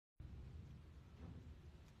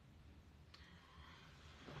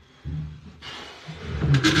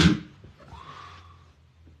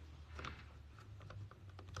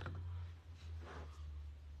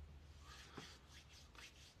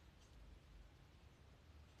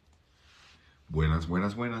Buenas,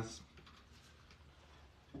 buenas, buenas.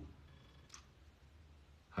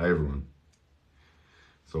 Hi everyone.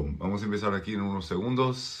 So, vamos a empezar aquí en unos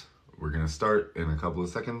segundos. We're going to start in a couple of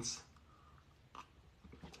seconds.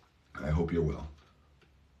 I hope you're well.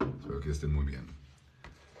 Espero que estén muy bien.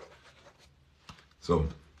 So,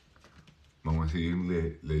 vamos a seguir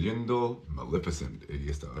leyendo Maleficent. Ella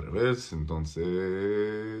está al revés, entonces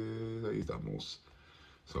ahí estamos.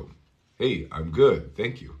 So, hey, I'm good,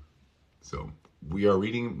 thank you. So, we are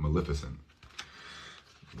reading Maleficent.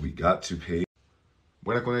 We got to pay.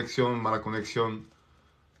 Buena conexión, mala conexión.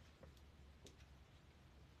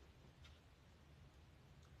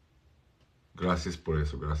 Gracias por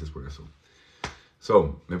eso, gracias por eso.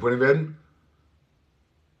 So, ¿me pueden ver?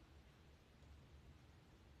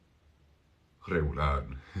 Regular.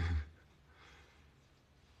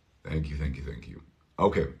 Thank you, thank you, thank you.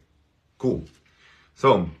 Okay, cool.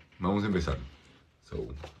 So, vamos a empezar. So,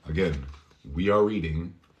 again, we are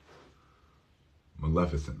reading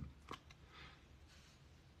Maleficent.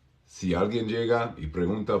 Si alguien llega y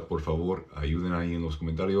pregunta, por favor, ayuden ahí en los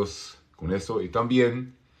comentarios con eso. Y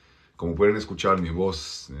también, como pueden escuchar mi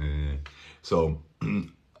voz,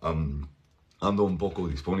 ando un poco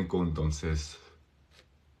disfónico, entonces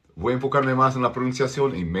voy a enfocarme más en la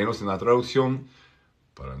pronunciación y menos en la traducción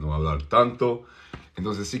para no hablar tanto.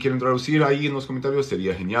 Entonces, si quieren traducir ahí en los comentarios,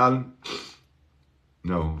 sería genial.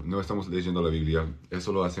 No estamos leyendo la Biblia.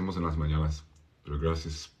 Eso lo hacemos en las mañanas. Pero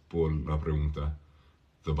gracias por la pregunta.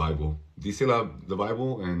 The Bible. ¿Dice the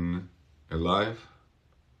Bible en el live?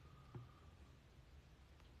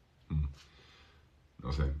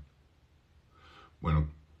 No sé. Bueno.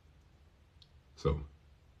 So.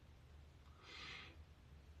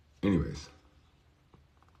 Anyways.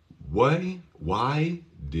 Why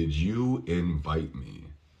did you invite me?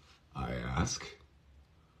 I ask.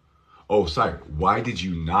 Oh, sorry. Why did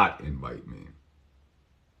you not invite me?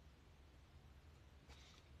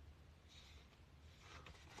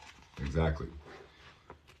 Exactly.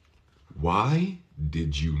 Why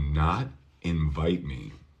did you not invite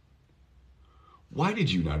me? Why did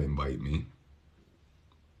you not invite me?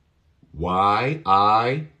 Why,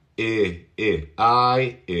 I.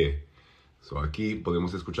 So aquí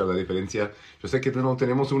podemos escuchar la diferencia. Yo sé que no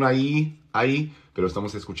tenemos una I ahí, pero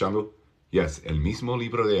estamos escuchando, yes, el mismo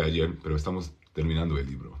libro de ayer, pero estamos terminando el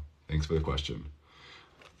libro. Thanks for the question.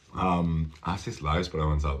 Haces lives para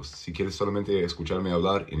avanzados. Si quieres solamente escucharme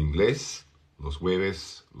hablar en inglés, los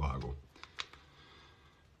jueves lo hago.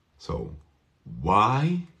 So,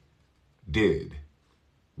 why did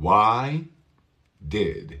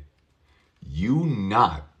you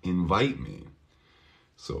not invite me?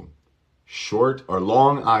 So, short or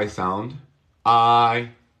long I sound,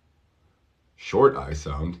 I. Short I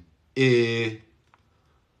sound,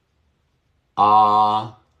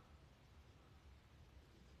 I.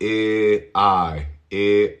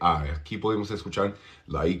 Aquí podemos escuchar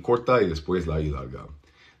la I corta y después la I larga.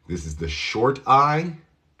 This is the short I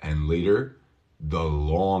and later the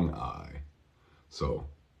long I. So,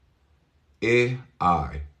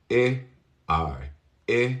 I.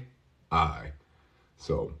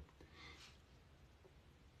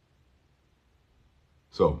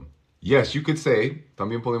 So, yes, you could say,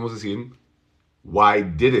 también podemos decir, why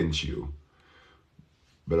didn't you?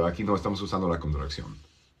 Pero aquí no estamos usando la contracción.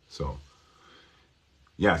 So,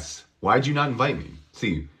 yes, why did you not invite me?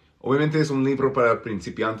 Sí, obviamente es un libro para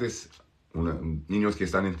principiantes, niños que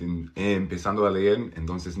están empezando a leer,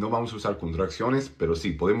 entonces no vamos a usar contracciones, pero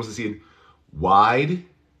sí, podemos decir, why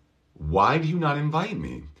did you not invite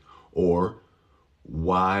me? Or,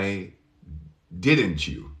 why didn't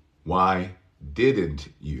you? Why didn't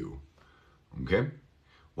you? Okay?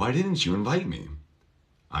 Why didn't you invite me?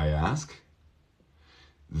 I ask.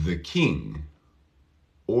 The king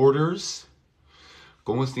orders.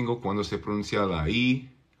 ¿Cómo distingo cuando se pronuncia la I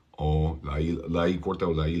o la I corta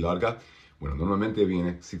o la I larga? Bueno, normalmente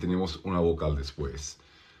viene si tenemos una vocal después.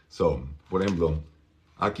 So, por ejemplo,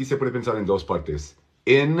 aquí se puede pensar en dos partes.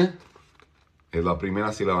 In es la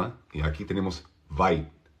primera sílaba y aquí tenemos vai.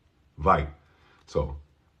 So,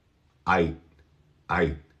 I.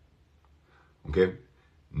 ¿Ok?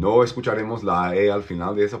 No escucharemos la E al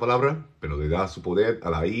final de esa palabra, pero le da su poder a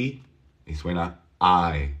la I y suena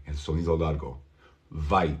I, el sonido largo.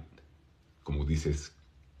 Vite, como dices,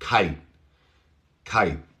 kite.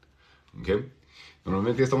 ¿Ok?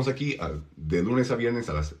 Normalmente estamos aquí de lunes a viernes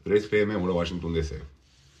a las 3 p.m. hora Washington, D.C.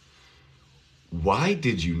 Why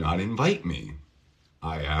did you not invite me?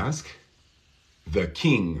 I ask. The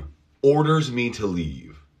king orders me to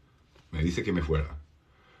leave. Me dice que me fuera.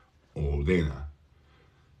 Ordena.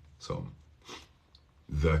 So,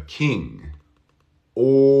 the king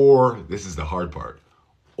Or, this is the hard part.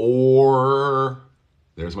 Or,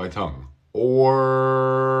 there's my tongue.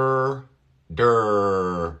 Or,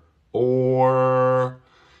 or.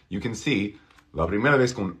 You can see, la primera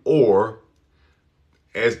vez con or,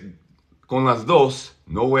 es con las dos,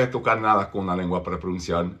 no voy a tocar nada con la lengua para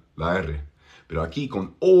pronunciar la R. Pero aquí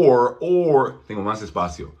con or, tengo más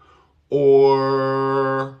espacio.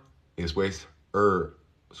 Or, y después,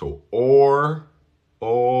 So, or,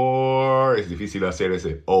 es difícil hacer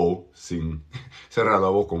ese O sin cerrar la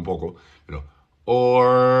boca un poco. Pero,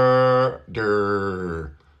 order,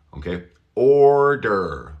 ¿ok?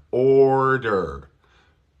 Order.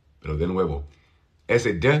 Pero de nuevo,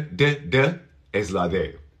 ese d es la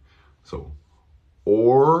D. So,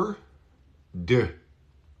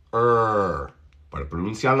 Para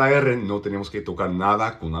pronunciar la R no tenemos que tocar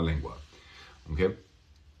nada con la lengua. ¿Ok?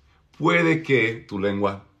 Puede que tu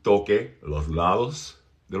lengua toque los lados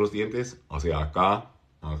de los dientes, o sea, acá.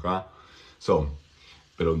 So,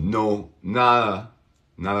 pero no, nada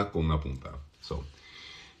con la punta. So,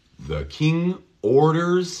 the king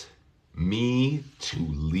orders me to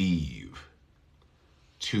leave.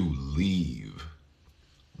 To leave.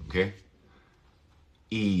 Okay?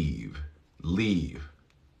 Leave.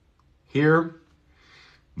 Here,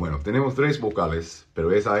 bueno, tenemos 3 vocales,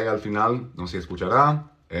 pero esa E al final no se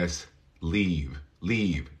escuchará, es leave.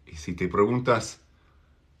 Y si te preguntas,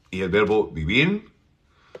 ¿y el verbo vivir?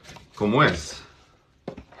 ¿Cómo es?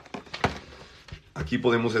 Aquí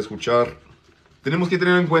podemos escuchar, tenemos que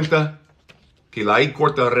tener en cuenta que la I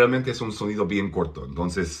corta realmente es un sonido bien corto,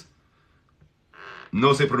 entonces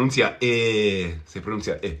no se pronuncia se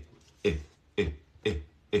pronuncia e.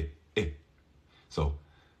 So,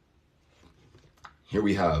 here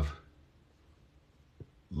we have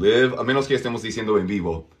live, a menos que estemos diciendo en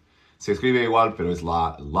vivo. Se escribe igual, pero es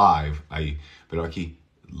live ahí. Pero aquí,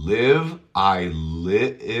 live, I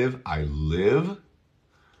live.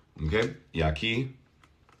 ¿Ok? Y aquí,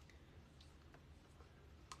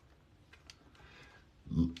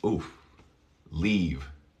 leave.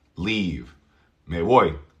 Me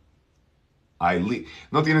voy. I leave.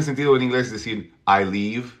 No tiene sentido en inglés decir I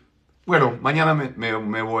leave. Bueno, mañana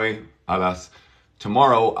me voy a las...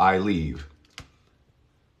 Tomorrow I leave.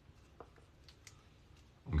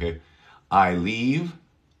 Okay? I leave,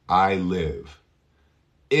 I live.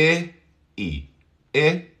 I.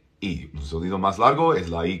 Un sonido más largo es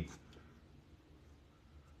la I.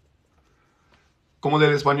 Como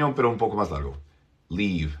del español, pero un poco más largo.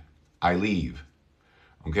 Leave, I leave.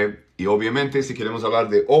 Okay? Y obviamente si queremos hablar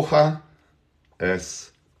de hoja,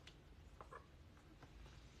 es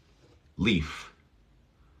leaf.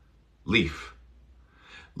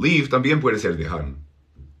 Leave también puede ser dejar.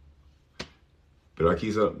 Pero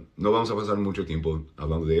aquí no vamos a pasar mucho tiempo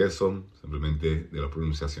hablando de eso, simplemente de la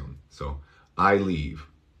pronunciación. So, I leave.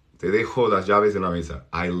 Te dejo las llaves en la mesa.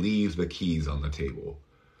 I leave the keys on the table.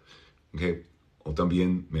 Okay? O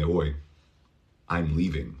también me voy. I'm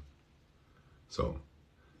leaving. So,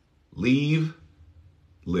 leave,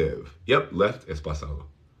 live. Yep, left es pasado.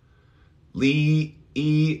 Left.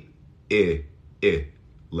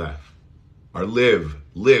 Or live.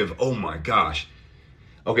 Oh my gosh.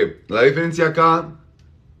 Ok, la diferencia acá,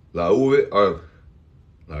 la V,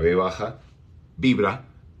 la V baja, vibra,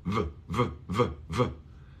 v.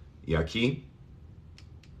 Y aquí,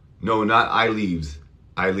 no, not I leaves.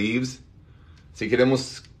 Si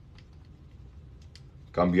queremos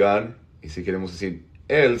cambiar, y si queremos decir,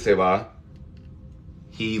 él se va,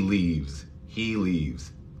 he leaves.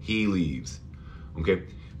 Ok,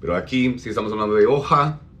 pero aquí, si estamos hablando de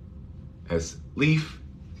hoja, es leaf.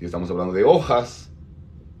 Si estamos hablando de hojas,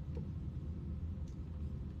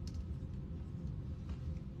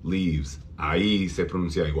 leaves. Ahí se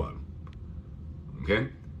pronuncia igual. Okay?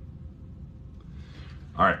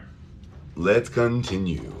 All right. Let's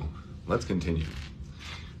continue. Where's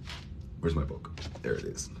my book? There it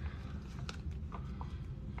is.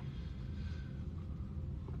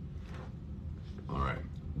 All right.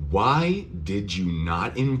 Why did you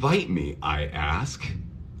not invite me? I ask.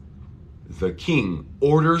 The king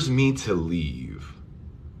orders me to leave.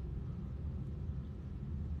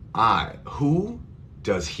 Who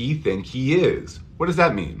does he think he is? What does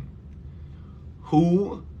that mean?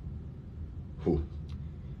 Who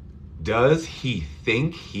does he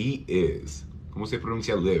think he is? ¿Cómo se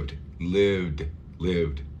pronuncia lived?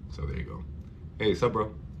 So there you go. Hey, what's up,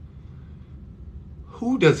 bro?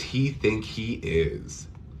 Who does he think he is?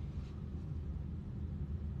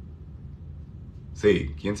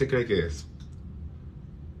 Sí, ¿quién se cree que es?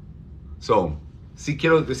 So, si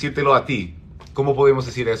quiero decírtelo a ti, ¿cómo podemos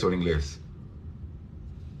decir eso en inglés?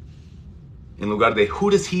 en lugar de who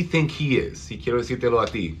does he think he is. Si quiero decírtelo a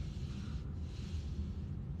ti.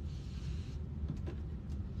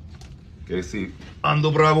 Que si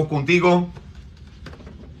ando bravo contigo,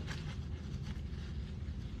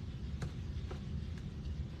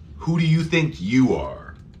 who do you think you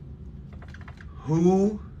are?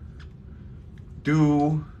 Who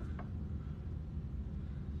do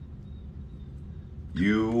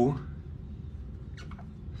you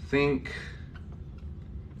think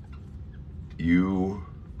you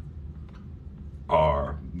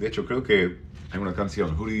are? De hecho, creo que hay una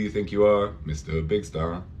canción. Who do you think you are, Mr. Big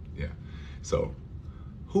Star? Yeah. So,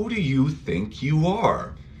 who do you think you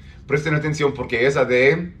are? Presten atención porque esa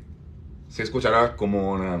de se escuchará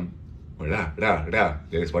como una ra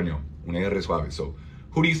del español, una R suave. So,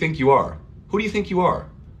 who do you think you are? Who do you think you are?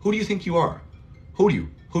 Who do you think you are? Who do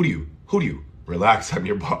you? Relax, I'm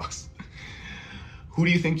your boss. Who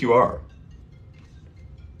do you think you are?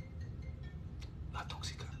 La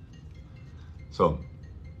tóxica. So,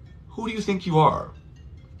 who do you think you are?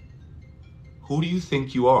 Who do you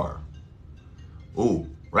think you are? Oh,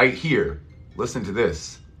 right here, listen to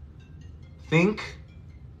this. Think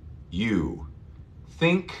you.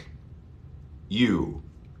 Think you.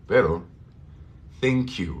 Pero,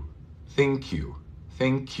 thank you. Thank you.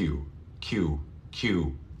 Thank you. Q.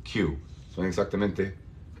 Son exactamente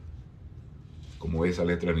como esa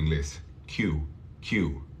letra en inglés. Q.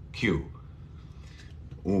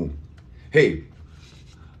 Hey,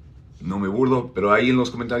 no me burlo, pero ahí en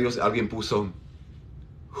los comentarios alguien puso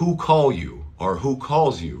who call you or who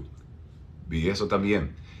calls you. Vi eso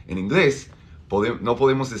también. En inglés no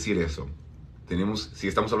podemos decir eso. Si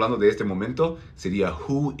estamos hablando de este momento, sería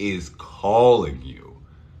who is calling you.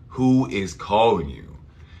 Who is calling you.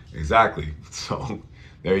 Exactly. So,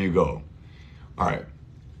 there you go. All right.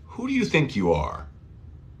 Who do you think you are?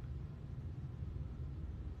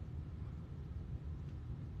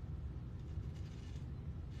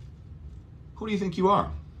 Who do you think you are?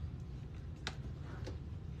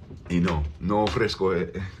 Y no ofrezco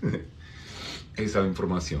esa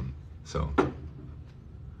información. So,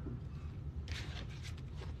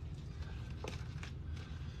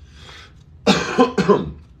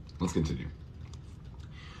 let's continue.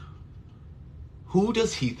 Who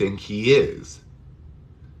does he think he is?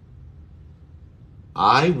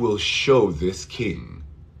 I will show this king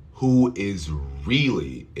who is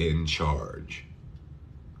really in charge.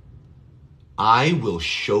 I will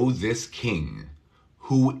show this king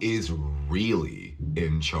who is really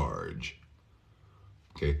in charge.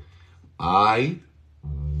 Okay. I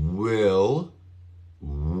will,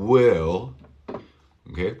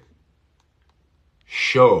 okay,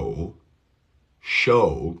 show,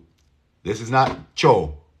 this is not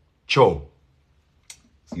cho,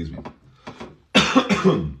 excuse me.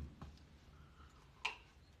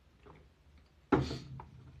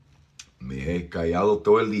 Me he callado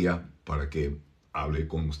todo el día para que hable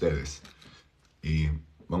con ustedes. Y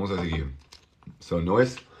vamos a seguir. So, no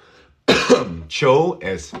es cho,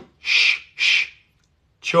 es sh.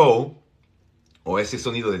 Cho, o ese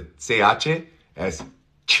sonido de CH, es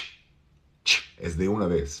ch, es de una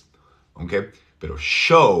vez. ¿Ok? Pero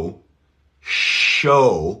show,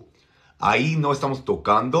 ahí no estamos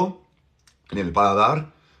tocando en el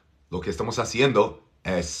paladar. Lo que estamos haciendo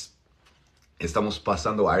es, estamos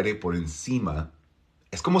pasando aire por encima.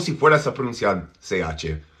 Es como si fueras a pronunciar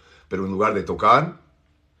CH, pero en lugar de tocar,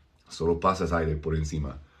 solo pasas aire por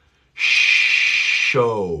encima.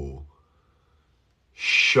 Show.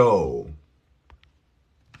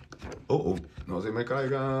 No se me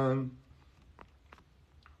caigan.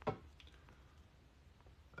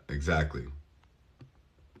 Exactly.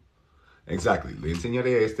 Le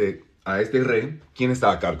enseñaré a este rey quién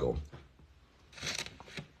está a cargo.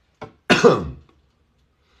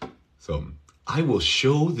 So, I will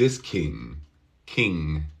show this king.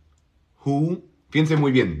 Who, piensen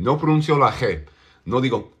muy bien, no pronuncio la G. No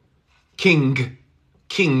digo king.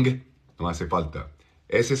 No hace falta.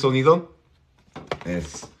 Ese sonido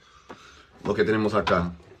es lo que tenemos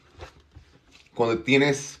acá. Cuando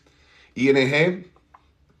tienes ING,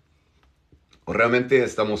 o realmente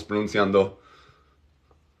estamos pronunciando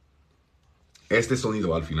este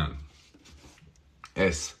sonido al final.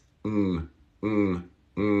 Es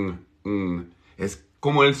Es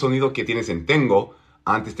como el sonido que tienes en tengo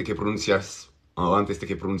antes de que pronuncies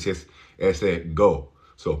ese go.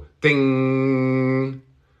 So, ting.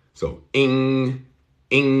 So, ing.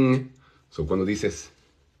 So, cuando dices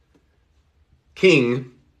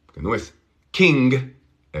king, que no es king,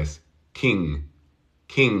 es king.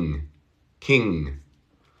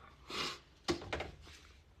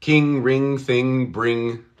 King, ring, thing,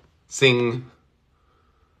 bring, sing.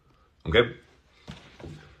 ¿Ok?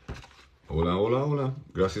 Hola, hola, hola.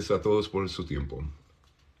 Gracias a todos por su tiempo.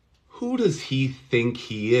 Who does he think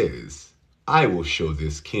he is? I will show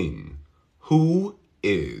this king. Who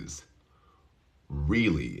is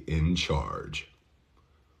really in charge?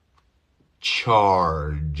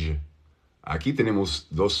 Charge. Aquí tenemos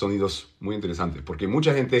dos sonidos muy interesantes, porque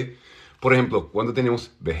mucha gente, por ejemplo, cuando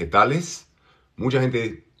tenemos vegetales, mucha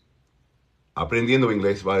gente aprendiendo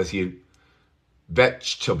inglés va a decir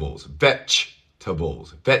vegetables,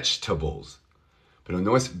 vegetables, vegetables. Pero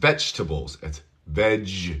no es vegetables, es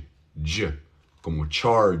veg, como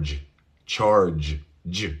charge, charge,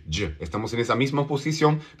 Estamos en esa misma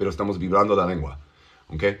posición, pero estamos vibrando la lengua.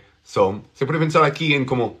 ¿Ok? So, se puede pensar aquí en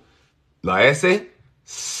como la S,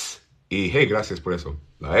 y hey, gracias por eso.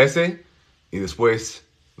 La S y después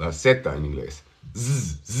la Z en inglés.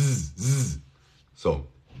 So,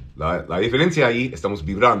 la diferencia ahí, estamos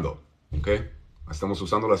vibrando. ¿Ok? Estamos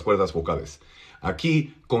usando las cuerdas vocales.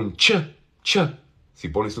 Aquí con si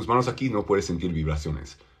pones tus manos aquí, no puedes sentir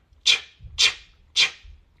vibraciones.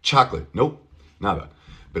 Chocolate, no, nada.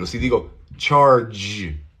 Pero si digo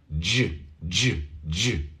charge,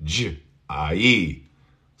 ahí,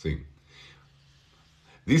 sí.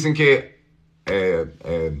 Dicen que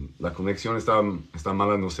la conexión está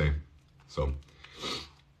mala, no sé. So,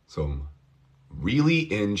 really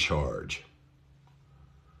in charge.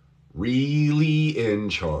 Really in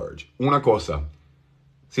charge. Una cosa,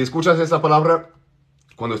 si escuchas esa palabra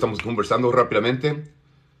cuando estamos conversando rápidamente,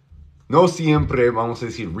 no siempre vamos a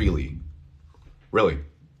decir really. Really.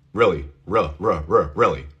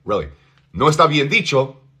 No está bien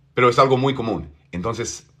dicho, pero es algo muy común.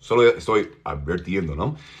 Entonces, solo estoy advirtiendo,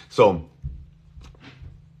 ¿no? So,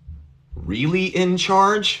 really in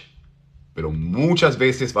charge, pero muchas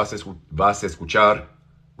veces vas a escuchar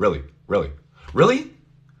really.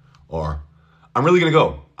 Or, I'm really gonna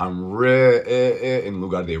go. En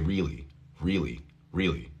lugar de really.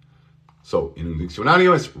 So, en un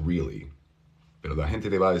diccionario es really. Pero la gente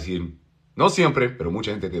te va a decir, no siempre, pero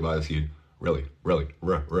mucha gente te va a decir, really.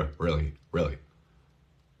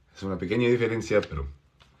 Es una pequeña diferencia, pero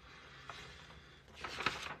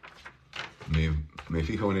me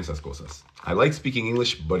fijo en esas cosas. I like speaking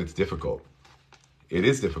English, but it's difficult. It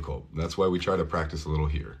is difficult. That's why we try to practice a little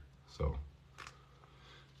here. So,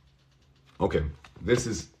 okay, this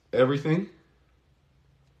is everything.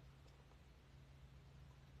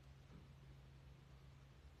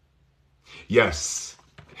 Yes.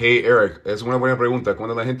 Hey, Eric, es una buena pregunta.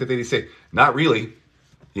 Cuando la gente te dice, not really,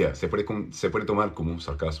 yeah, se puede tomar como un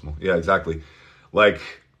sarcasmo. Yeah, exactly. Like,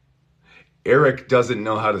 Eric doesn't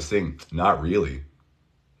know how to sing. Not really.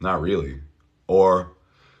 Or,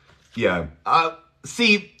 yeah.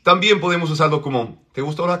 Sí, también podemos usarlo como, ¿te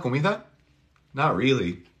gustó la comida? Not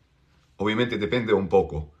really. Obviamente depende un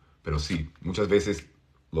poco, pero sí, muchas veces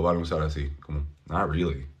lo van a usar así, como, not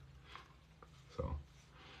really. So,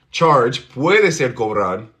 charge puede ser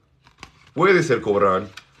cobrar,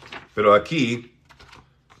 pero aquí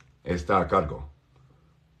está a cargo.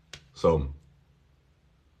 So,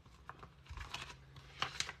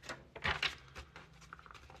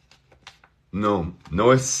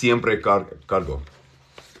 no es siempre cargo.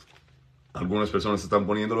 Algunas personas están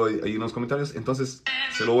poniéndolo ahí en los comentarios, entonces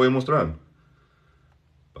se lo voy a mostrar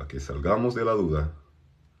para que salgamos de la duda.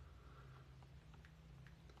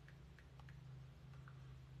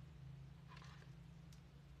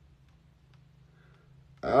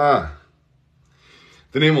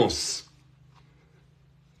 Tenemos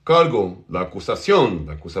cargo, la acusación,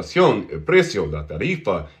 el precio, la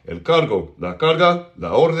tarifa, el cargo, la carga,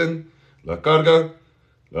 la orden, la carga,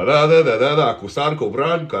 acusar,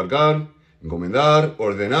 cobrar, cargar, encomendar,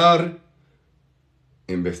 ordenar,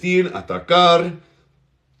 investir, atacar.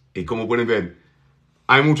 Y como pueden ver,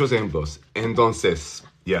 hay muchos ejemplos. Entonces,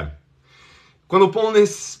 ya. Cuando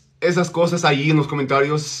pones esas cosas ahí en los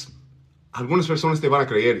comentarios, algunas personas te van a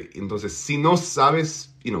creer. Entonces, si no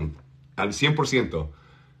sabes, al 100%,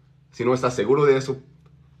 si no estás seguro de eso,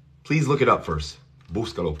 please look it up first.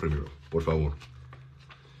 Búscalo primero, por favor.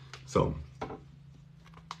 So,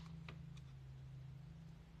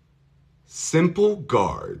 simple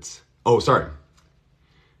guards. Oh, sorry.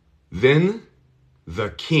 Then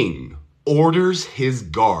the king orders his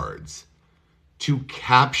guards to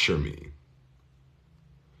capture me.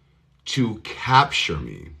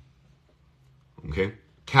 Okay?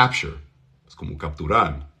 Capture. Es como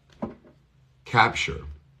capturar. Capture.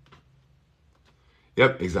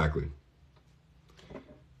 Yep, exactly.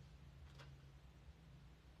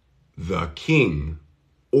 The king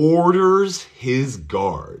orders his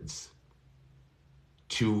guards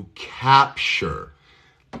to capture.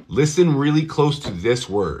 Listen really close to this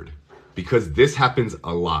word because this happens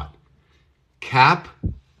a lot.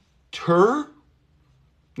 Capture?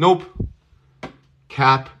 Nope.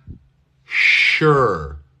 Capture.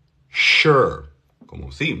 Sure.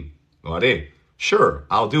 Como sí, lo haré. Sure,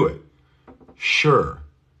 I'll do it. Sure.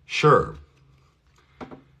 Sure.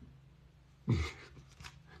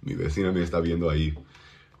 Mi vecina me está viendo ahí.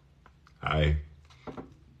 Hi.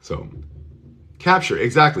 So, capture,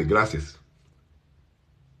 exactly, gracias.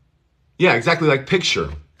 Yeah, exactly like picture.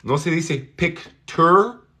 No se dice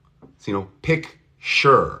picture, sino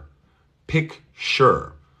picture.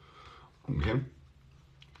 Picture. Okay?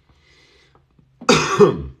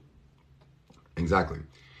 Exactly.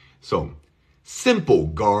 So, simple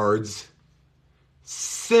guards.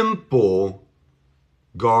 Simple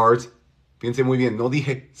guards. Piense muy bien, no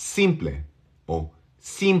dije simple o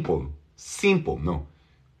simple. Simple, no.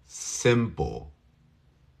 Simple.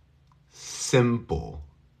 Simple.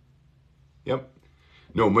 Yep.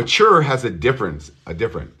 No, mature has a difference.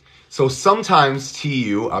 So sometimes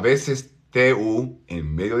TU, a veces TU,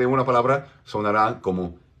 en medio de una palabra, sonará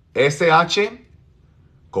como SH,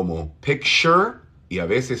 como picture, y a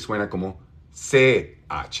veces suena como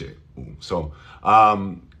CHU. So,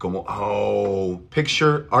 como,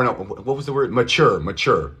 picture, or no, what was the word? Mature.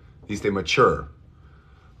 Dice mature.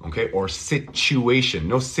 Okay, or situation.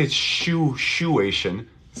 No situation,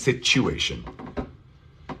 situation.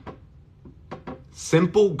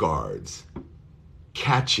 Simple guards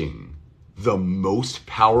catching the most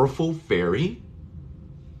powerful fairy?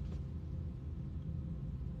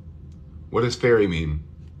 What does fairy mean?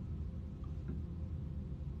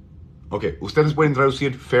 Ok, ustedes pueden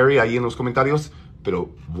traducir fairy ahí en los comentarios, pero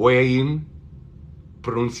voy a ir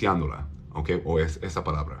pronunciándola, ok, o es esa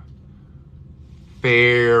palabra.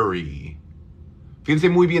 Fairy. Fíjense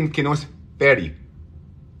muy bien que no es fairy.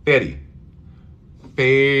 Fairy.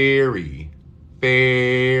 Fairy.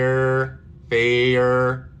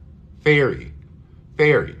 Fairy.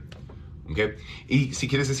 Fairy. Okay? Y si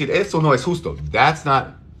quieres decir eso no es justo, that's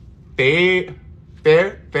not fair.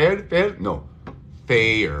 No.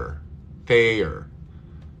 Fair.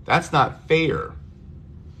 That's not fair.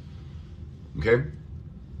 Okay?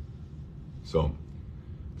 So,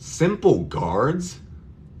 simple guards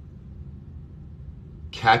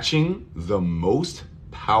catching the most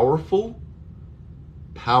powerful.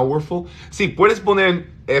 Sí, puedes poner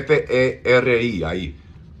FERI ahí,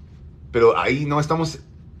 pero ahí no estamos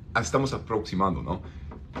aproximando, ¿no?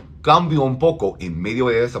 Cambio un poco en medio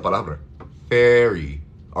de esa palabra. Fairy,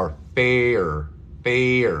 or fair.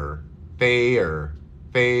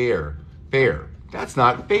 That's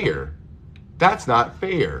not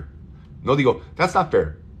fair. No digo, that's not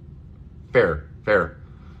fair. Fair.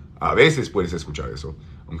 A veces puedes escuchar eso,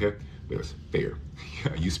 okay? Pero es fair.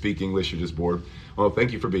 You speak English, you're just bored. Well,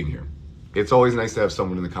 thank you for being here. It's always nice to have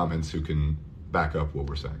someone in the comments who can back up what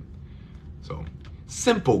we're saying. So,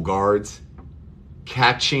 simple guards,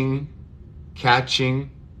 catching.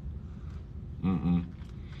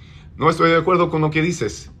 No estoy de acuerdo con lo que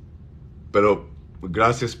dices, pero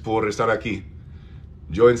gracias por estar aquí.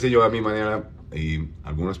 Yo enseño a mi manera y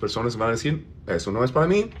algunas personas van a decir, eso no es para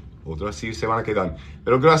mí, otras sí se van a quedar.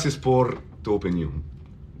 Pero gracias por tu opinión.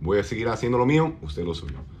 Voy a seguir haciendo lo mío, usted lo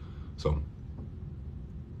suyo. So,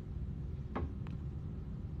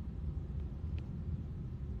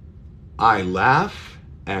 I laugh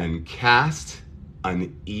and cast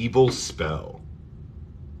an evil spell.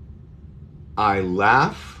 I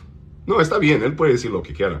laugh. No, está bien, él puede decir lo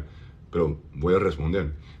que quiera, pero voy a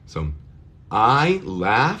responder. So, I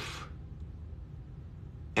laugh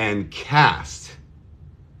and cast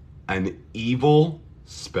an evil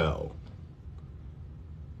spell.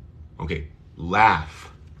 Okay,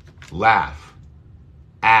 laugh. Laugh.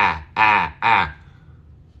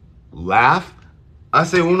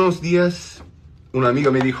 Hace unos días, una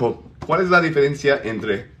amiga me dijo, ¿cuál es la diferencia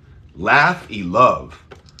entre laugh y love?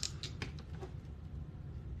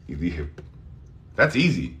 Y dije, that's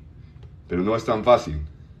easy, pero no es tan fácil.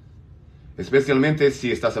 Especialmente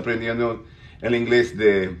si estás aprendiendo el inglés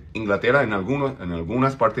de Inglaterra, en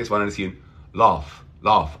algunas partes van a decir laugh,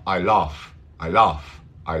 I laugh.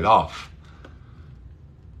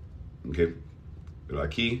 Okay. Pero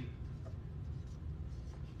aquí,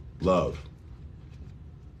 love.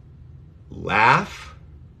 Laugh.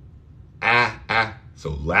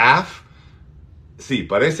 So laugh. Sí,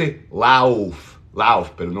 parece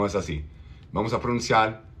laugh, pero no es así. Vamos a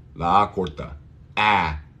pronunciar la A corta.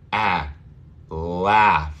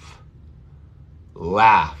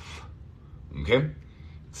 Laugh. Okay?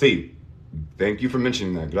 Sí. Thank you for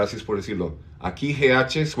mentioning that. Gracias por decirlo. Aquí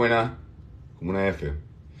GH suena como una F.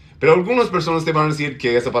 Pero algunas personas te van a decir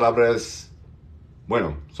que esa palabra es,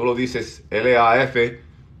 bueno, solo dices LAF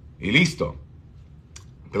y listo.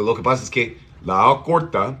 Pero lo que pasa es que la A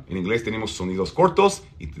corta, en inglés tenemos sonidos cortos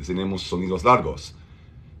y tenemos sonidos largos.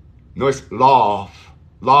 No es laugh,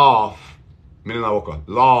 laugh. Miren la boca.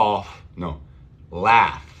 Laugh. No.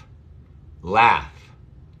 Laugh. Laugh.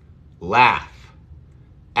 Laugh.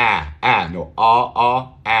 No.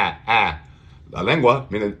 La lengua,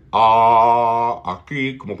 miren,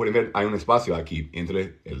 aquí, como pueden ver, hay un espacio aquí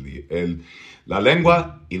entre la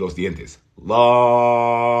lengua y los dientes.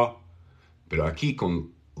 La. Pero aquí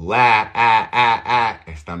con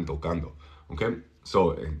están tocando. ¿Ok?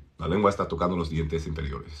 So, la lengua está tocando los dientes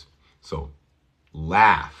inferiores. So,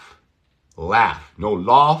 laugh. Laugh. No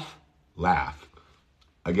laugh. Laugh.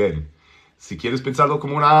 Again. Si quieres pensarlo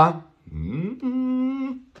como una A,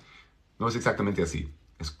 no es exactamente así.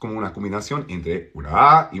 Es como una combinación entre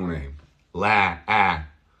una A y una E.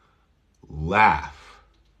 Laugh.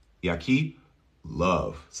 Y aquí,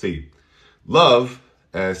 love. Sí. Love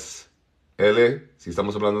es L, si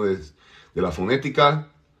estamos hablando de la fonética,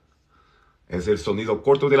 es el sonido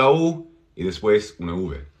corto de la U y después una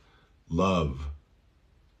V. Love.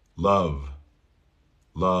 Love.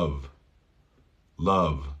 Love.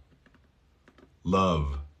 Love.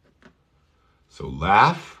 Love. So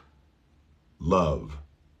laugh. Love.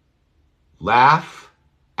 Laugh.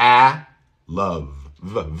 Love.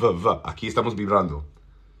 V. Aquí estamos vibrando.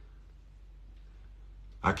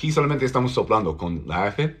 Aquí solamente estamos soplando con la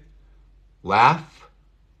F. Laugh.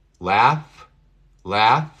 Laugh.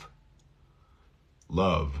 Laugh.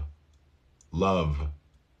 Love. Love.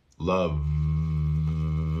 Love.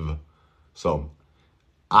 So,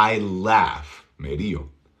 I laugh. Me río.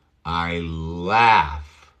 I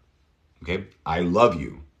laugh. Okay? I love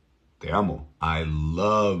you. Te amo. I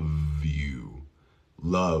love you.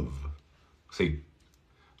 Love. Sí.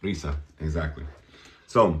 Risa. Exactly.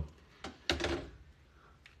 So,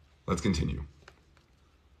 let's continue.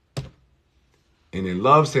 En el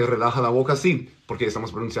love se relaja la boca así, porque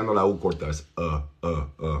estamos pronunciando la U corta. Es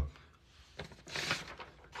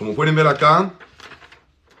Como pueden ver acá,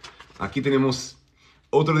 aquí tenemos,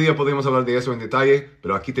 otro día podemos hablar de eso en detalle,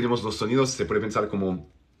 pero aquí tenemos los sonidos. Se puede pensar como,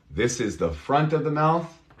 this is the front of the mouth.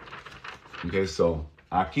 Okay, so,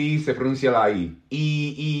 aquí se pronuncia la I.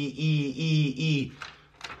 I.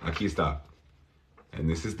 Aquí está. And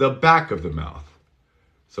this is the back of the mouth.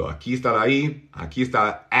 So, aquí está la I, aquí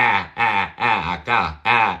está acá,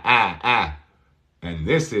 And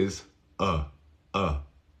this is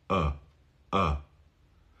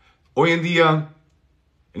Hoy en día,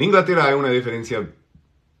 en Inglaterra hay una diferencia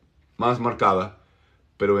más marcada,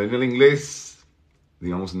 pero en el inglés,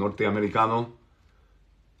 digamos, norteamericano,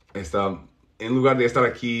 está, en lugar de estar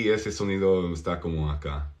aquí, ese sonido está como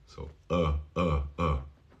acá. So,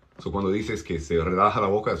 So, cuando dices que se relaja la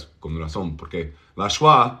boca es con razón, porque la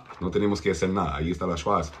schwa no tenemos que hacer nada. Ahí está la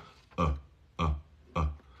schwa.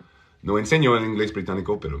 No enseño el inglés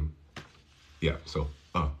británico, pero yeah, so,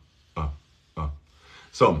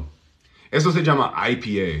 So, esto se llama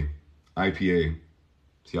IPA. IPA,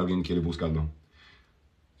 si alguien quiere buscarlo.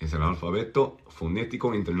 Es el alfabeto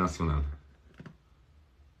fonético internacional.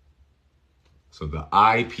 So, the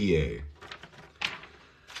IPA.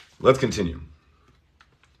 Let's continue.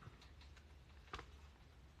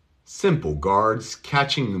 Simple guards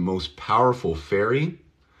catching the most powerful fairy.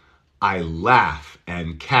 I laugh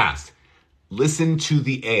and cast. Listen to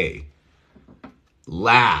the A.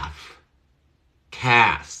 Laugh.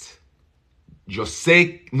 Cast. Yo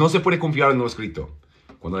sé, no se puede confiar en lo escrito.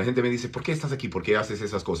 Cuando la gente me dice, ¿por qué estás aquí? ¿Por qué haces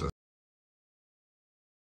esas cosas?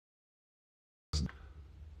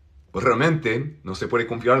 Pues realmente no se puede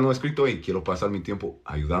confiar en lo escrito y quiero pasar mi tiempo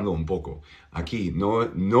ayudando un poco. Aquí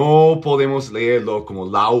no podemos leerlo como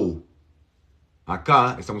la U.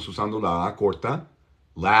 Acá estamos usando la A corta.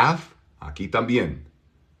 Laugh, aquí también.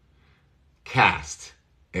 Cast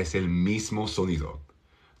es el mismo sonido.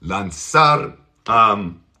 Lanzar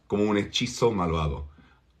como un hechizo malvado.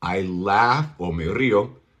 I laugh o me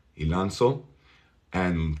río y lanzo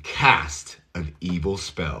and cast an evil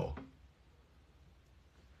spell.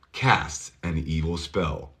 Cast an evil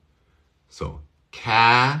spell. So,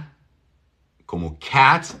 como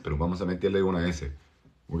cat, pero vamos a meterle una S.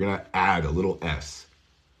 We're going to add a little S.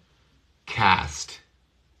 Cast.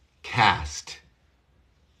 Cast.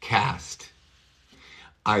 Cast.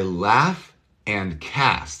 I laugh and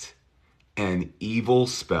cast an evil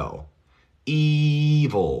spell.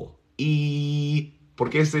 Evil. ¿Por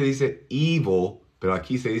qué se dice evil, pero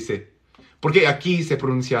aquí se dice... Porque aquí se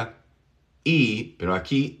pronuncia I, pero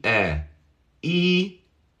aquí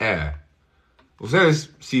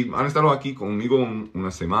Ustedes, si han estado aquí conmigo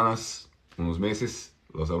unas semanas, unos meses,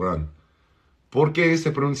 lo sabrán. ¿Por qué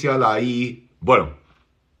se pronuncia la I? Bueno,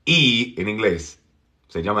 I en inglés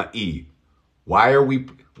Se llama E. Why are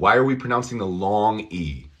we pronouncing the long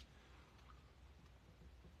E?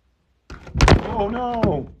 Oh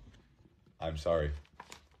no! I'm sorry.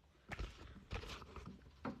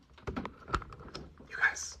 You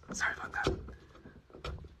guys, sorry about that.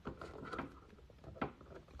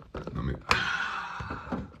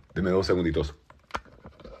 Deme 2 segunditos.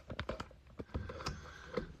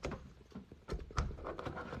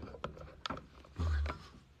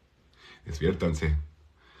 Despiértanse.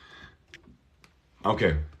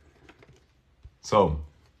 Okay. So.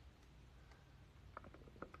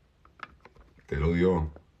 Te lo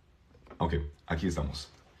dio. Ok, aquí estamos.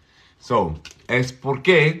 So, es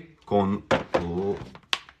porque con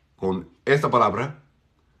esta palabra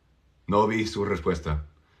no vi su respuesta.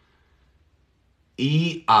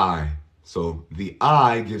 E-I. So, the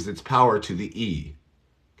I gives its power to the E.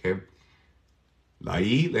 Okay? La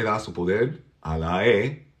I le da su poder a la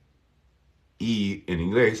E. Y en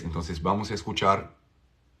inglés, entonces vamos a escuchar.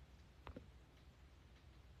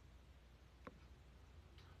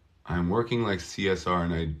 I'm working like CSR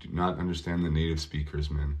and I do not understand the native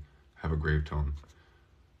speakers, man. Have a grave tone.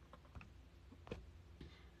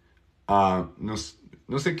 No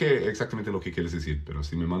sé qué exactamente lo que quieres decir, pero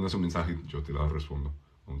si me mandas un mensaje, yo te la respondo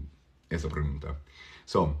con esa pregunta.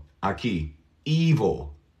 So, aquí,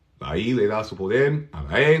 evil. La I le da su poder a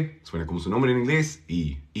la E. Suena como su nombre en inglés.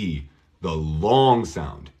 E. The long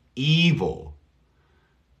sound. Evil.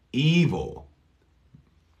 Evil.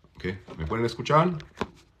 ¿Ok? ¿Me pueden escuchar?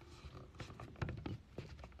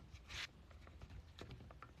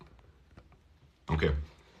 Ok.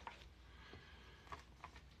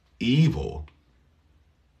 Evil.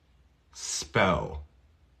 Spell.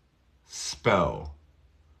 Spell.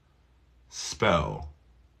 Spell.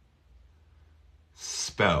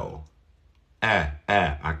 Spell.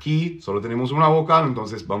 Aquí solo tenemos una vocal,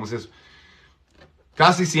 entonces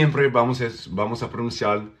casi siempre vamos a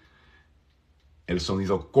pronunciar el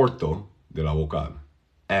sonido corto de la vocal.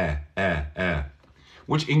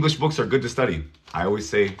 Which English books are good to study? I always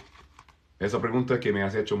say, esa pregunta que me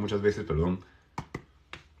has hecho muchas veces, perdón.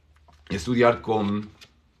 Estudiar con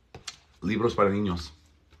libros para niños.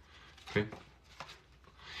 ¿Okay?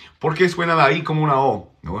 ¿Por qué suena la I como una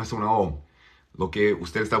O? No es una O. Lo que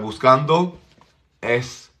usted está buscando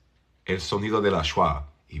es el sonido de la schwa.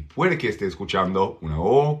 Y puede que esté escuchando una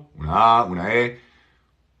O, una A, una E,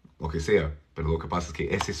 lo que sea. Pero lo que pasa es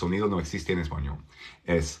que ese sonido no existe en español.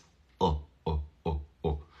 Es O.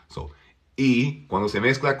 So, y cuando se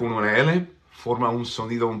mezcla con una L, forma un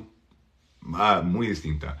sonido muy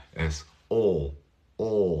distinto. Es O.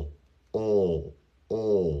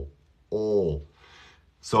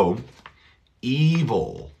 So,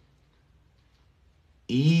 evil.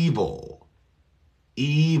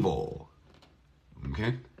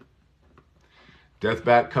 Okay? Death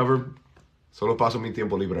Bat cover. Solo paso mi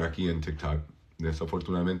tiempo libre aquí en TikTok.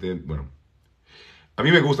 Desafortunadamente, bueno. A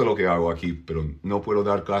mí me gusta lo que hago aquí, pero no puedo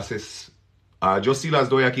dar clases. Yo sí las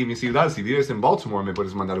doy aquí en mi ciudad. Si vives en Baltimore, me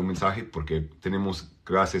puedes mandar un mensaje porque tenemos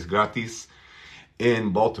clases gratis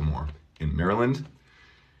en Baltimore, en Maryland.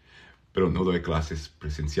 Pero no doy clases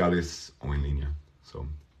presenciales o en línea. So,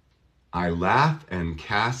 I laugh and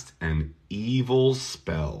cast an evil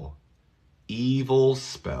spell. Evil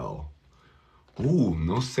spell.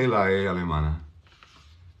 No sé la E alemana.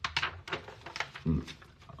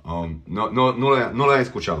 No la he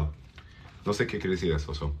escuchado. No sé qué quiere decir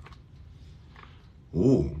eso. So.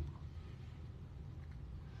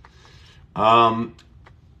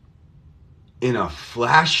 In a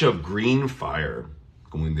flash of green fire.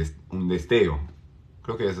 Como un destello.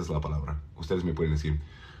 Creo que esa es la palabra. Ustedes me pueden decir.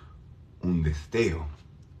 Un destello.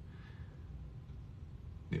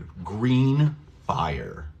 Green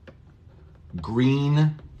fire.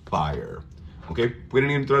 Green fire. ¿Ok?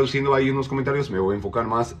 Pueden ir traduciendo ahí en los comentarios. Me voy a enfocar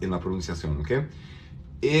más en la pronunciación. ¿Ok?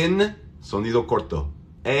 En sonido corto.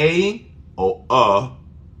 A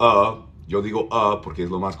o yo digo porque es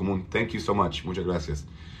lo más común. Thank you so much. Muchas gracias.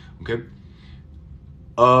 ¿Ok?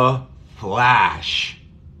 A flash.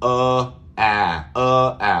 O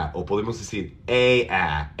podemos decir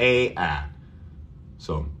a.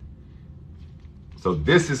 So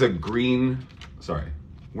this is a green. Sorry.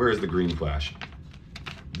 Where is the green flash?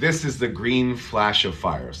 This is the green flash of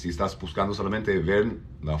fire. Si estás buscando solamente ver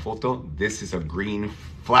la foto, this is a green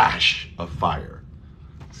flash of fire.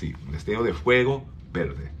 Sí, un destello de fuego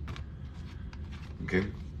verde. Okay.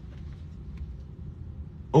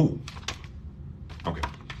 Okay.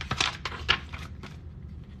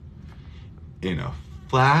 In a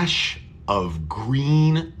flash of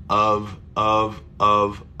green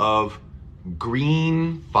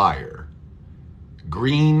green fire.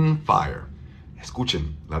 Green fire.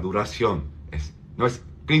 Escuchen, la duración no es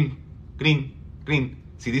green, green, green.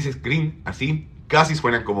 Si dices green así, casi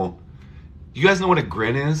suenan como... You guys know what a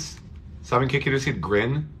grin is? ¿Saben qué quiere decir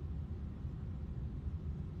grin?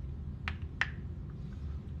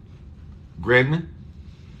 Grin.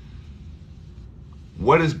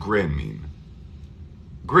 What does grin mean?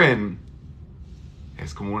 Grin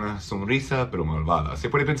es como una sonrisa, pero malvada. Se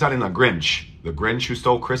puede pensar en la Grinch. The Grinch Who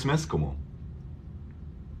Stole Christmas, como...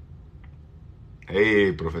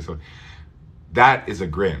 Hey, profesor. That is a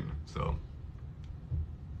grin. So,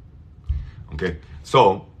 okay.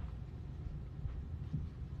 So,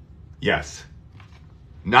 yes.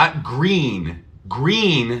 Not green.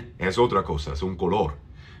 Green es otra cosa, es un color.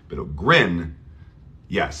 Pero grin,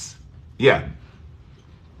 yes. Yeah.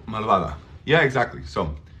 Malvada. Yeah, exactly.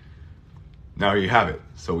 So, now you have it.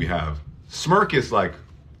 So we have, smirk is like,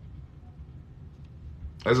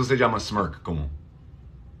 eso se llama smirk, como.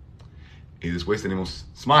 Y después tenemos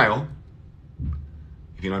smile.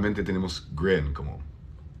 Y finalmente tenemos grin, como.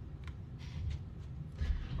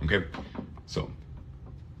 Okay, so.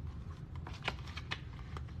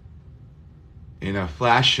 In a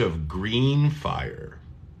flash of green fire.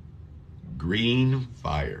 Green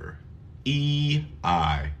fire.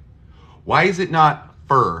 E-I. Why is it not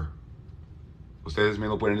fur? Ustedes me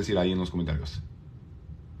lo pueden decir ahí en los comentarios.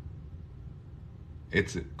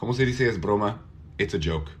 ¿Cómo se dice? Es broma. It's a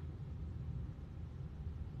joke.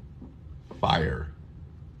 Fire.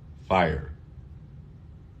 Fire.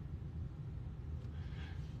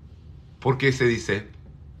 ¿Por qué se dice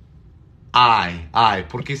I?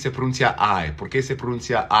 ¿Por qué se pronuncia I? ¿Por qué se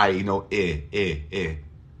pronuncia I y no e?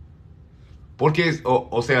 ¿Por qué,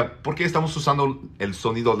 o sea, ¿por qué estamos usando el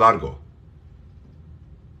sonido largo?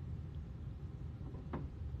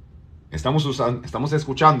 Estamos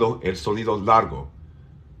escuchando el sonido largo.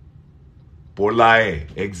 Por la E.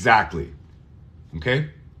 Exactly.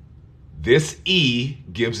 Okay? This E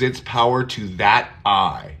gives its power to that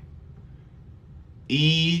I.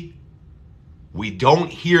 E, we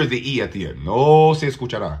don't hear the E at the end. No se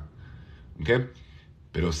escuchará. Okay?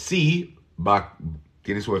 Pero sí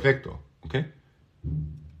tiene su efecto. Okay?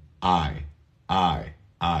 I.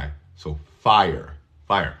 So, fire.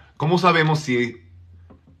 ¿Cómo sabemos si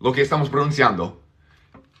lo que estamos pronunciando,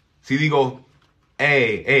 si digo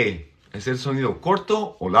es el sonido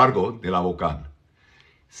corto o largo de la vocal?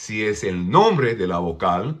 Si es el nombre de la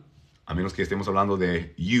vocal, a menos que estemos hablando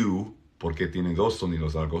de you, porque tiene dos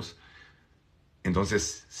sonidos largos,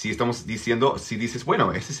 entonces si dices,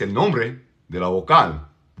 bueno, ese es el nombre de la vocal,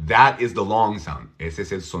 that is the long sound, ese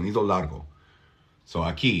es el sonido largo. So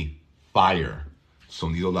aquí, fire,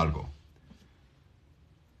 sonido largo.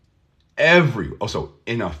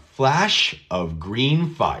 In a flash of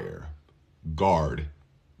green fire, guard.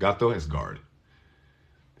 Gato es guard.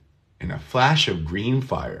 In a flash of green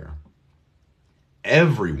fire,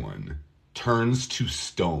 everyone turns to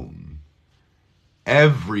stone.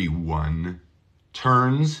 Everyone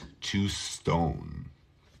turns to stone.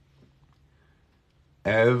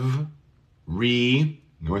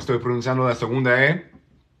 No estoy pronunciando la segunda E.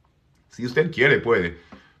 Si usted quiere, puede.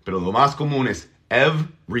 Pero lo más común es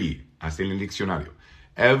every. Así en el diccionario.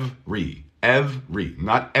 Every.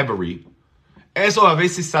 Not every. Eso a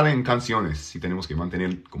veces sale en canciones. Si tenemos que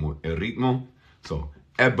mantener como el ritmo. So,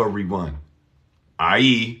 everyone.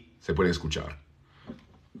 Ahí se puede escuchar.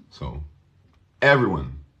 So, everyone.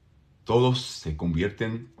 Todos se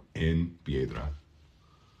convierten en piedra.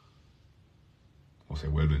 O se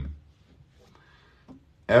vuelven.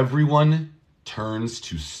 Everyone turns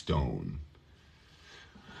to stone.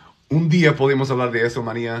 Un día podemos hablar de eso,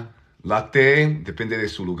 María. La T depende de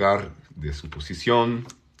su lugar, de su posición.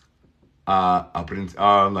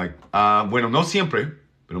 Bueno, no siempre,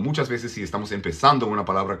 pero muchas veces si estamos empezando una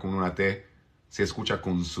palabra con una T, se escucha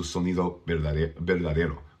con su sonido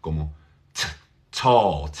verdadero, como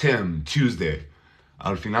tall, Tim, Tuesday.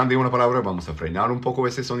 Al final de una palabra vamos a frenar un poco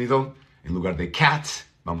ese sonido. En lugar de cat,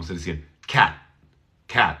 vamos a decir cat.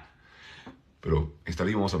 Pero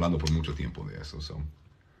estaríamos hablando por mucho tiempo de eso. So.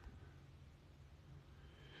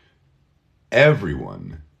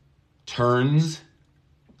 Everyone turns.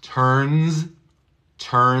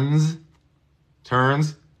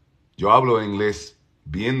 Yo hablo un inglés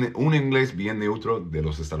bien neutro de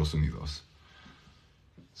los Estados Unidos.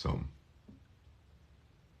 So,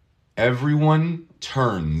 everyone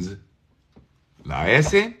turns. La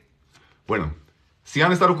S. Bueno, si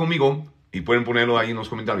han estado conmigo, y pueden ponerlo ahí en los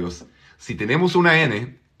comentarios, si tenemos una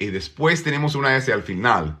N y después tenemos una S al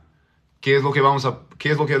final, ¿qué es lo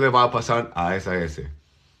que le va a pasar a esa S?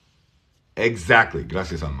 Exactly.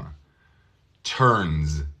 Gracias, Alma.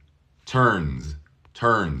 Turns.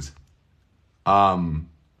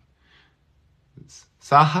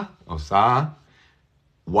 Saha o Saha.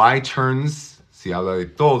 Why turns, si habla de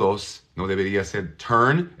todos, no debería ser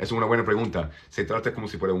turn. Es una buena pregunta. Se trata como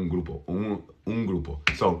si fuera un grupo. Un grupo.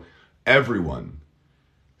 So, everyone.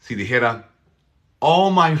 Si dijera,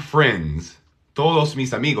 all my friends, todos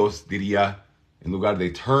mis amigos, diría, en lugar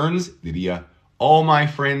de turns, diría, all my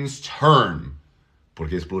friends turn.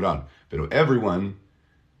 Porque es plural. Pero everyone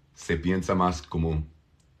se piensa más como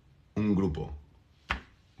un grupo.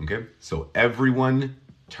 Okay? So, everyone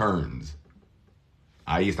turns.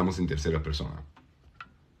 Ahí estamos en tercera persona.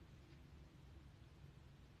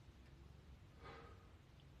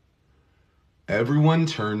 Everyone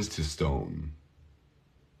turns to stone.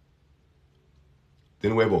 De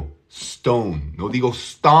nuevo, stone. No digo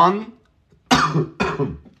stone.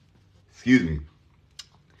 Excuse me.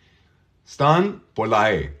 Stone por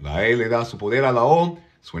la E. La E le da su poder a la O.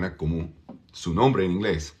 Suena como su nombre en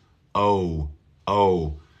inglés. O.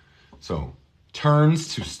 So,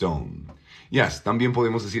 turns to stone. Yes, también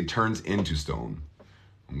podemos decir turns into stone.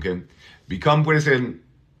 Okay? Become puede ser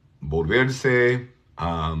volverse,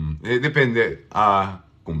 depende, a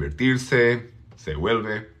convertirse, se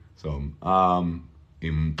vuelve. So,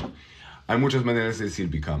 hay muchas maneras de decir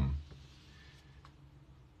become.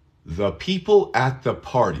 The people at the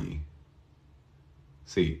party.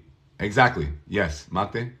 Sí, exactly. Yes,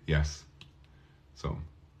 mate, yes. So,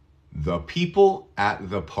 the people at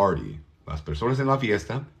the party. Las personas en la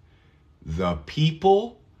fiesta. The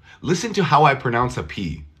people. Listen to how I pronounce a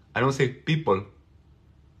P. I don't say people.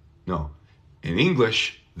 No. In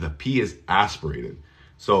English, the P is aspirated.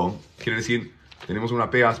 So, quiere decir, tenemos una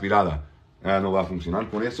P aspirada. No va a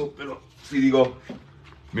funcionar con eso, pero si digo,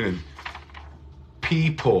 miren,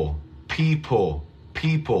 people.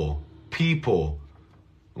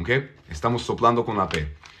 ¿Ok? Estamos soplando con la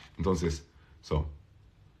P. Entonces, so,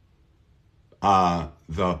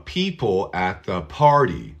 the people at the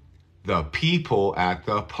party. The people at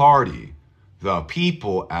the party. The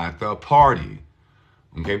people at the party.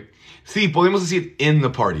 ¿Ok? Sí, podemos decir in the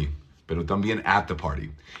party, pero también at the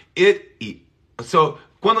party. So,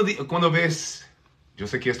 cuando ves, yo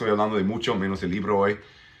sé que estoy hablando de mucho, menos el libro hoy,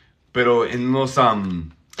 pero en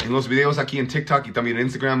los videos aquí en TikTok y también en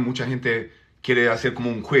Instagram, mucha gente quiere hacer como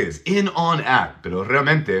un quiz, in, on, at, pero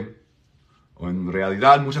realmente, o en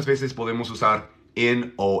realidad, muchas veces podemos usar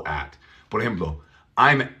in o at. Por ejemplo,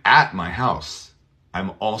 I'm at my house.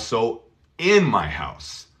 I'm also in my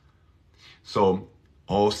house. So,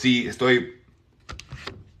 o si estoy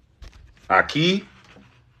aquí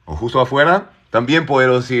o justo afuera, también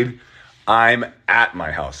puedo decir I'm at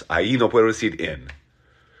my house. Ahí no puedo decir in.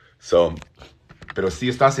 So, pero si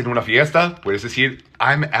estás en una fiesta, puedes decir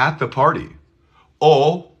I'm at the party.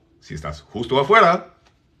 O si estás justo afuera,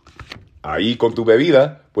 ahí con tu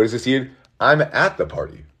bebida, puedes decir I'm at the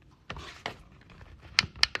party.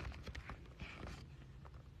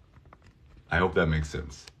 I hope that makes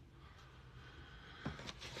sense.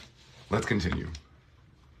 Let's continue.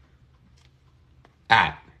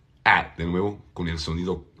 At, de nuevo, con el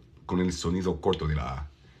sonido corto de la A.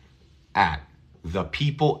 At, the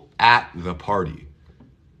people at the party.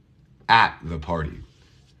 At the party.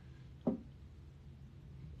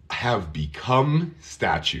 Have become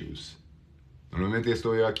statues. Normalmente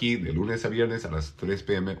estoy aquí de lunes a viernes a las 3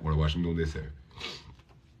 p.m. hora Washington, D.C.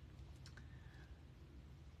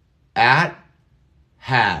 At,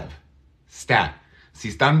 have, stat. Si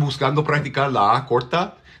están buscando practicar la A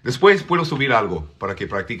corta, después puedo subir algo para que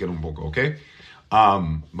practiquen un poco, ¿ok?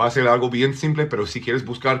 Va a ser algo bien simple, pero si quieres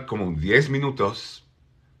buscar como 10 minutos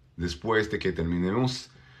después de que terminemos,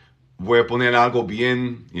 voy a poner algo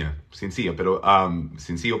bien sencillo, pero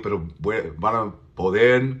van a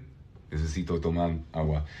poder. Necesito tomar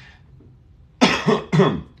agua.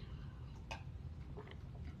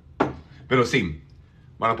 Pero sí,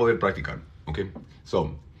 van a poder practicar, ¿ok?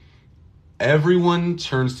 So, everyone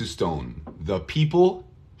turns to stone. The people,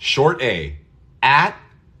 short A, at,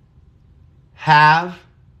 have,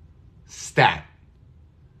 stat.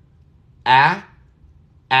 A.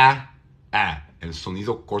 El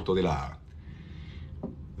sonido corto de la A.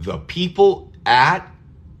 The people at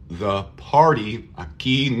the party.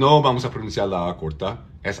 Aquí no vamos a pronunciar la A corta.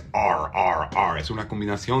 Es R. Es una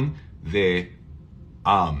combinación de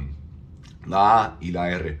la A y la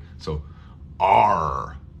R. So,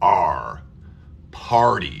 R.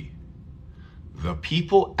 Party. The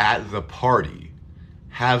people at the party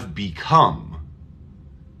have become.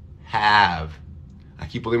 Have.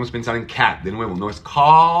 Aquí podemos pensar en cat. De nuevo, no es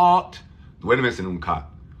caught. Duermes en un cat.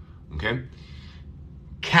 ¿Ok?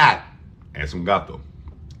 Cat es un gato.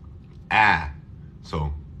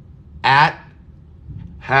 So, at,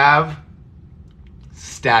 have,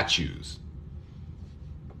 statues.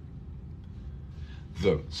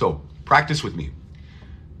 So, practice with me.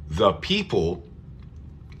 The people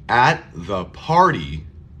at the party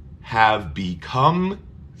have become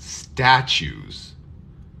statues.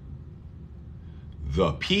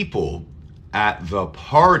 The people at the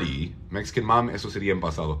party, Mexican mom, eso sería en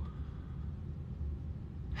pasado,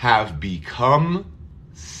 have become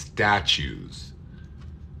statues.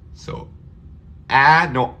 So,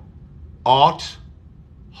 add, no, ought,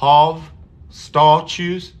 have,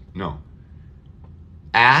 statues, no.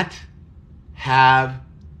 At, have,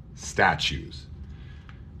 statues.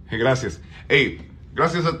 Hey, gracias. Hey,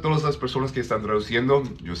 gracias a todas las personas que están traduciendo.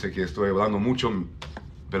 Yo sé que estoy hablando mucho,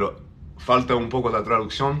 pero falta un poco la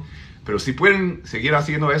traducción. Pero si pueden seguir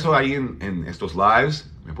haciendo eso ahí en estos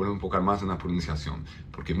lives, me pueden enfocar más en la pronunciación.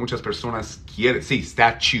 Porque muchas personas quieren, sí,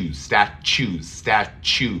 statues, statues,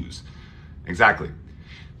 statues. Exactly.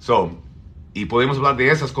 So, y podemos hablar de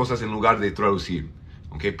esas cosas en lugar de traducir.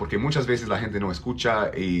 Okay? Porque muchas veces la gente no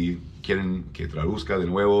escucha y quieren que traduzca de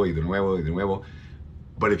nuevo y de nuevo y de nuevo.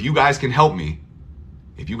 But if you guys can help me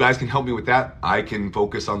with that, I can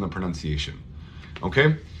focus on the pronunciation.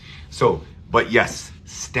 Okay? So, but yes,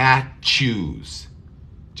 statues.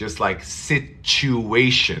 Just like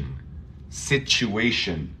situation.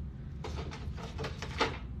 Situation.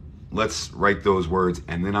 Let's write those words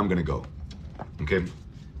and then I'm going to go. Okay?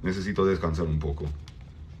 Necesito descansar un poco.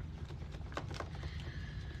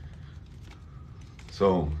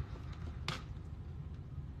 So,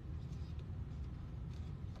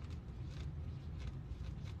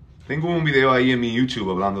 tengo un video ahí en mi YouTube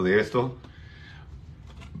hablando de esto,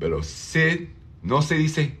 pero no se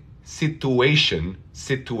dice situation,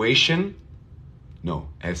 no,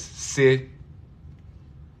 es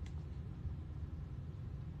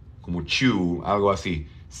como chew, algo así,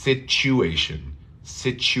 situation.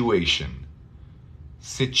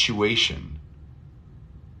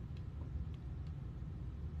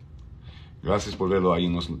 Gracias por verlo ahí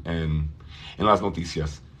en las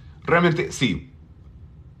noticias. Realmente, sí.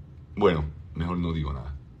 Bueno, mejor no digo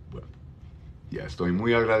nada. Bueno, ya estoy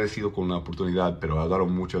muy agradecido con la oportunidad, pero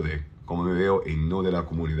hablaron mucho de cómo me veo y no de la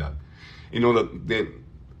comunidad. Y no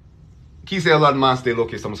quise hablar más de lo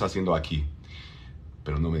que estamos haciendo aquí,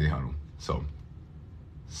 pero no me dejaron. So,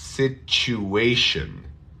 situation.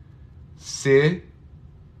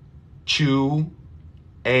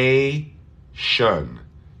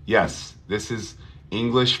 Yes, this is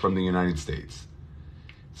English from the United States.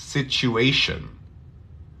 Situation.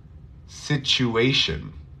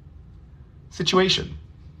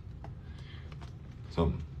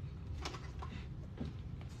 So,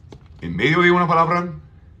 en medio de una palabra,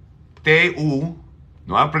 TU,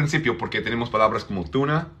 no al principio porque tenemos palabras como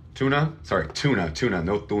tuna,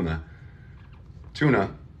 no tuna.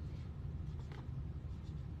 Tuna,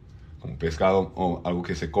 como pescado o algo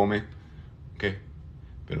que se come, ¿ok?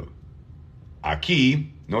 Pero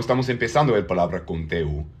aquí no estamos empezando la palabra con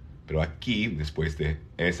TU, pero aquí, después de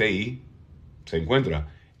SI, se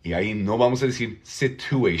encuentra. Y ahí no vamos a decir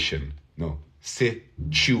situation, no,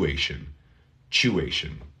 situation.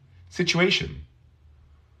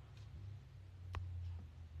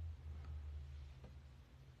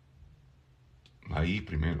 Ahí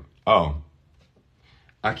primero. Oh.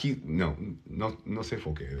 Aquí, no se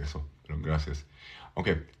enfoque en eso, pero gracias. Ok,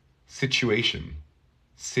 situation.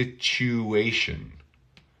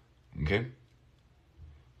 Ok.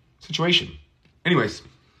 Situation. Anyways,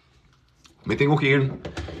 me tengo que ir.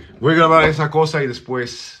 Voy a grabar esa cosa y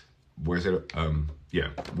después voy a hacer,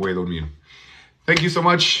 voy a dormir. Thank you so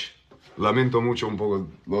much. Lamento mucho un poco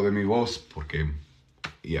lo de mi voz porque,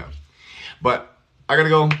 But I gotta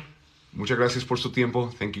go. Muchas gracias por su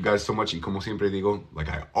tiempo. Thank you guys so much. Y como siempre digo,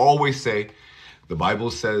 like I always say, the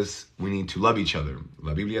Bible says we need to love each other.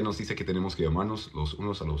 La Biblia nos dice que tenemos que amarnos los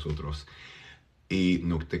unos a los otros. Y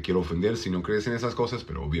no te quiero ofender si no crees en esas cosas,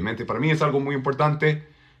 pero obviamente para mí es algo muy importante.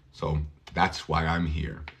 So that's why I'm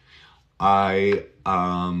here. I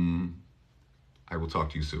will talk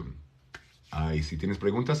to you soon. Y si tienes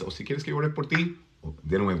preguntas o si quieres que ore por ti,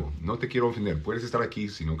 de nuevo, no te quiero ofender. Puedes estar aquí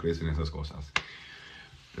si no crees en esas cosas.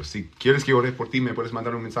 Pero si quieres que ore por ti, me puedes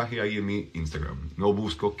mandar un mensaje ahí en mi Instagram. No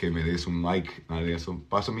busco que me des un like, nada de eso.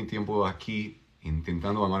 Paso mi tiempo aquí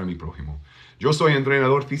intentando amar a mi prójimo. Yo soy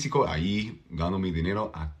entrenador físico, ahí gano mi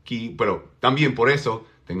dinero aquí. Pero también por eso,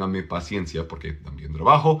 ténganme paciencia porque también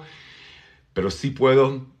trabajo. Pero si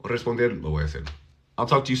puedo responder, lo voy a hacer. I'll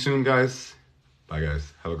talk to you soon, guys. Bye,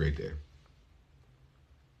 guys. Have a great day.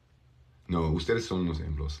 No, ustedes son unos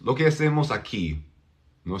ejemplos. Lo que hacemos aquí,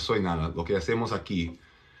 no soy nada. Lo que hacemos aquí,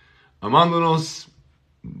 amándonos,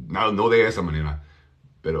 no de esa manera,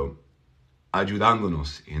 pero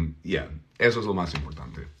ayudándonos. Eso es lo más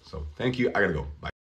importante. So, thank you. I gotta go. Bye.